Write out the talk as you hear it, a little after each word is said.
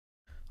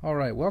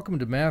Alright, welcome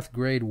to Math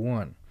Grade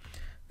 1.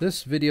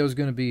 This video is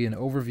going to be an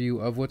overview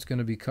of what's going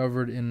to be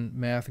covered in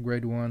Math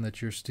Grade 1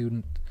 that your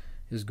student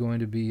is going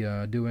to be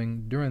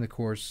doing during the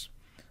course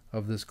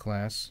of this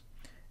class.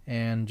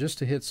 And just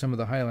to hit some of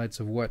the highlights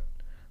of what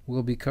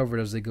will be covered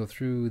as they go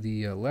through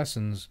the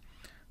lessons,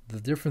 the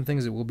different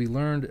things that will be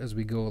learned as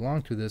we go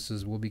along through this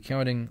is we'll be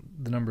counting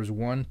the numbers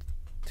 1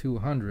 to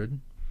 100.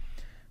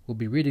 We'll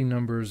be reading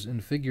numbers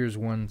in figures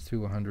 1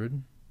 through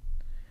 100.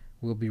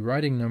 We'll be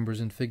writing numbers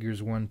in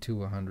figures 1 to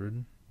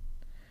 100.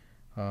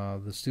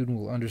 The student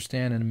will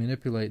understand and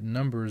manipulate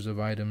numbers of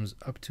items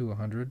up to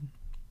 100.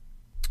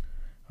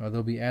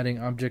 They'll be adding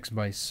objects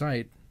by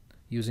sight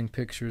using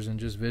pictures and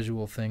just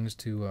visual things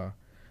to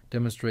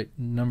demonstrate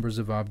numbers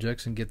of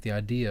objects and get the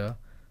idea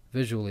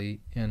visually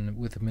and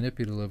with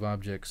manipulative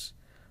objects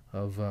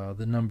of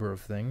the number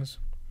of things.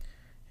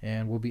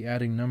 And we'll be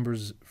adding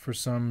numbers for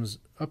sums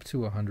up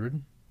to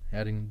 100,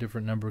 adding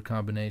different number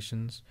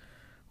combinations.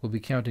 We'll be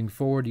counting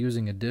forward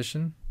using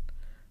addition.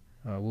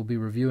 We'll be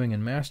reviewing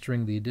and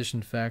mastering the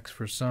addition facts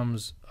for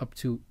sums up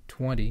to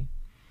 20.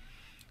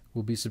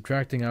 We'll be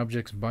subtracting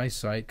objects by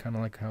sight, kind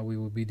of like how we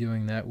will be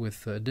doing that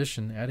with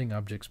addition, adding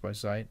objects by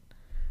sight,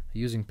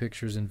 using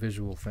pictures and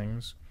visual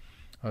things.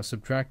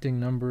 Subtracting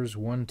numbers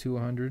 1 to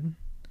 100.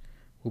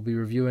 We'll be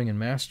reviewing and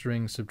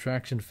mastering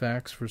subtraction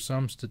facts for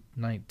sums to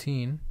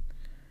 19.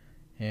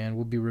 And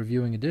we'll be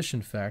reviewing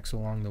addition facts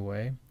along the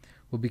way.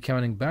 We'll be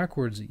counting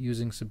backwards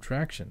using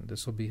subtraction.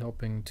 This will be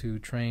helping to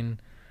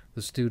train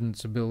the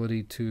student's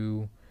ability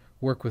to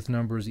work with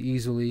numbers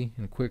easily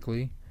and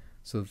quickly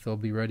so that they'll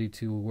be ready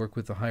to work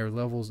with the higher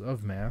levels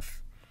of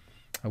math.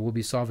 We'll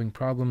be solving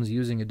problems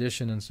using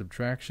addition and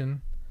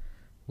subtraction.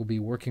 We'll be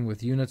working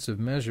with units of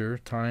measure,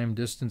 time,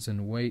 distance,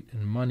 and weight,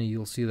 and money.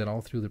 You'll see that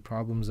all through the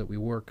problems that we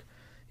work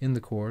in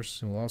the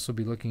course. And we'll also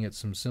be looking at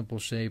some simple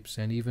shapes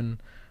and even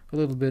a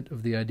little bit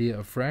of the idea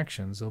of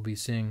fractions. They'll be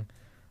seeing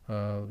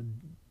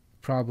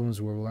problems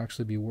where we'll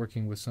actually be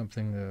working with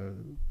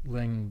something,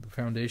 laying the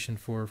foundation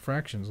for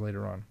fractions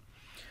later on.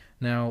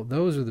 Now,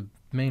 those are the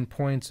main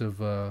points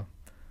of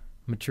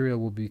material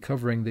we'll be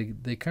covering.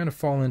 They kind of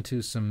fall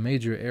into some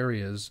major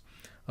areas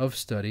of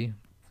study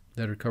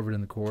that are covered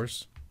in the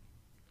course.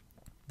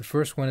 The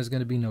first one is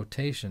going to be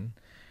notation,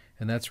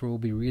 and that's where we'll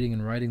be reading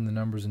and writing the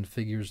numbers and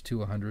figures to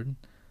 100.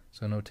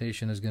 So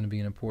notation is going to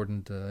be an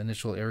important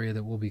initial area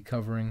that we'll be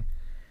covering.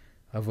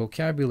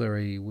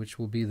 Vocabulary, which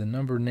will be the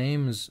number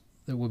names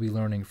that we'll be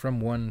learning from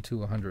 1 to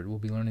 100. We'll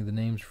be learning the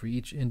names for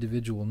each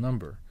individual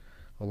number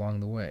along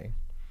the way.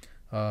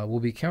 We'll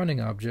be counting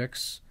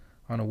objects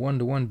on a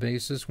one-to-one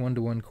basis,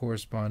 one-to-one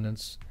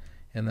correspondence,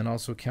 and then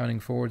also counting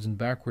forwards and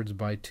backwards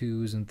by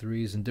 2s and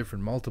 3s and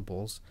different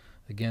multiples,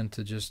 again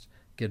to just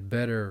get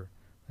better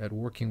at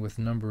working with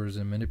numbers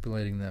and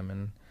manipulating them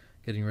and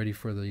getting ready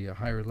for the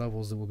higher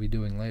levels that we'll be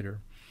doing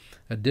later.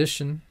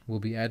 Addition, we'll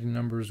be adding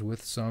numbers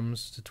with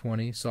sums to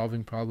 20,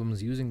 solving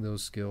problems using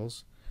those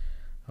skills.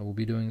 We'll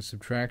be doing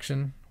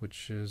subtraction,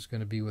 which is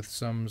going to be with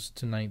sums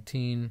to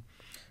 19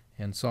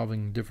 and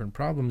solving different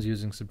problems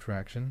using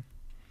subtraction.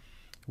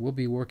 We'll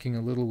be working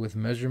a little with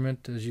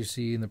measurement, as you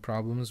see in the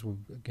problems.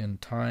 Again,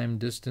 time,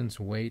 distance,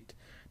 weight,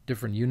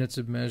 different units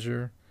of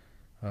measure.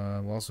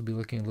 We'll also be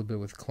looking a little bit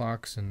with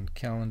clocks and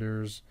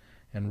calendars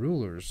and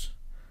rulers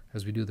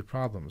as we do the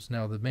problems.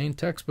 Now, the main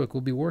textbook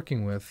we'll be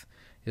working with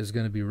is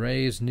going to be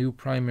Ray's New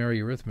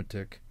Primary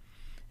Arithmetic.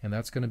 And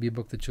that's going to be a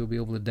book that you'll be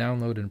able to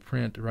download and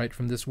print right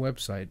from this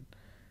website.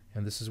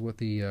 And this is what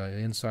the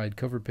inside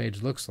cover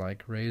page looks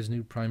like. Ray's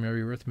New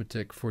Primary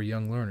Arithmetic for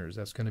Young Learners.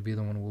 That's going to be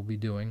the one we'll be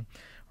doing.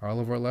 All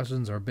of our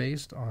lessons are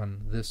based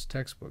on this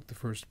textbook, the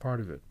first part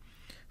of it,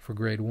 for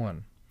grade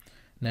 1.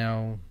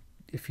 Now,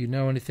 if you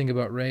know anything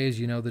about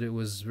Ray's, you know that it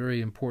was very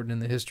important in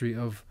the history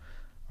of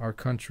our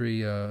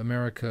country,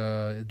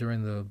 America,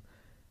 during the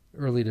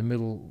early to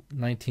middle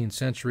 19th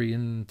century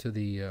into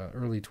the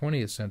early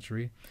 20th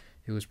century.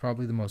 It was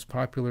probably the most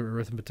popular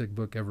arithmetic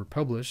book ever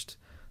published,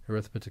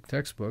 arithmetic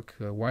textbook,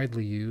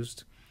 widely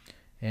used,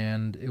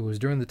 and it was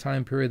during the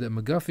time period that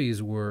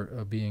McGuffies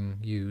were being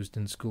used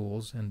in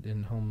schools and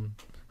in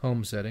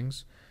home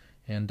settings.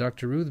 And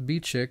Dr. Ruth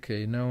Beechick,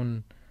 a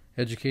known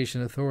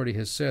education authority,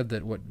 has said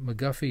that what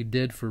McGuffey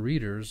did for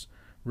readers,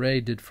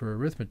 Ray did for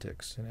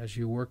arithmetics. And as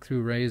you work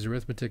through Ray's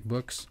arithmetic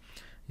books,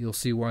 you'll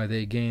see why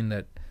they gain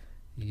that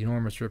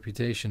enormous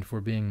reputation for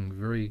being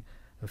very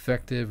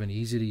effective and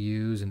easy to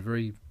use and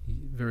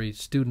very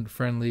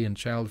student-friendly and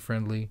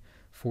child-friendly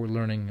for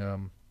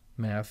learning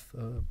math.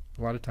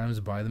 A lot of times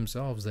by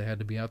themselves. They had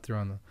to be out there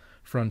on the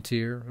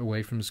frontier,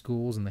 away from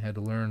schools, and they had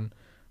to learn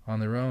on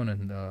their own.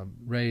 And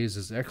Ray's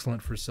is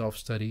excellent for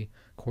self-study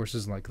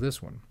courses like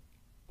this one.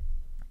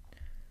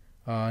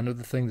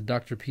 Another thing that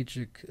Dr.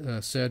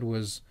 Beechick said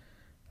was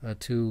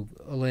to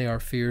allay our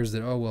fears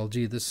that, oh, well,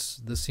 gee,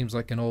 this seems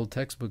like an old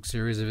textbook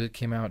series. If it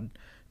came out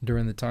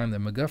during the time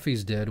that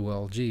McGuffey's did,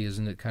 well, gee,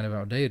 isn't it kind of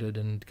outdated,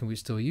 and can we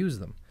still use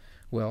them?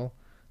 Well,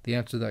 the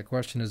answer to that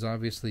question is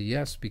obviously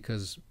yes,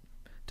 because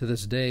to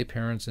this day,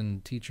 parents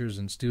and teachers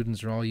and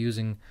students are all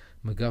using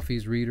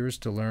McGuffey's readers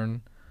to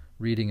learn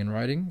reading and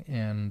writing,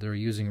 and they're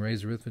using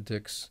Ray's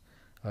Arithmetics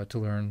to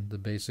learn the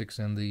basics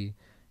and the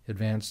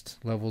advanced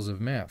levels of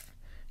math.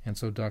 And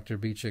so Dr.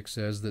 Beachik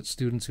says that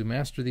students who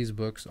master these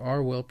books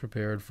are well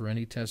prepared for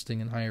any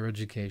testing in higher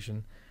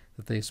education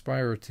that they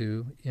aspire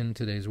to in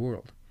today's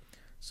world.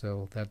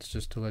 So that's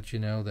just to let you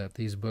know that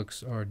these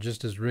books are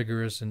just as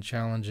rigorous and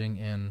challenging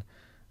and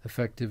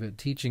effective at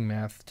teaching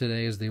math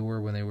today as they were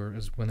when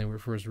they were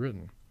first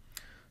written.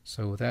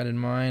 So with that in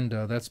mind,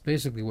 that's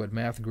basically what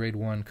Math Grade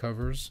 1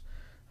 covers.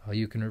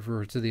 You can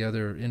refer to the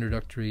other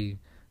introductory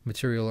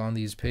material on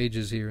these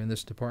pages here in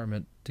this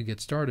department to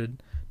get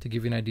started, to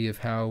give you an idea of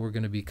how we're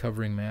going to be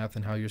covering math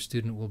and how your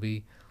student will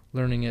be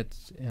learning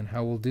it and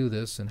how we'll do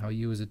this and how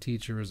you as a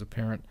teacher, as a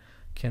parent,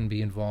 can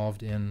be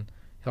involved in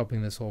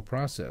helping this whole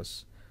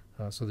process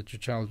so that your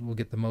child will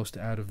get the most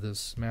out of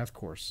this math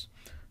course.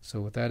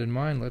 So with that in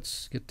mind,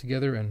 let's get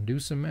together and do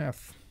some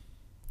math.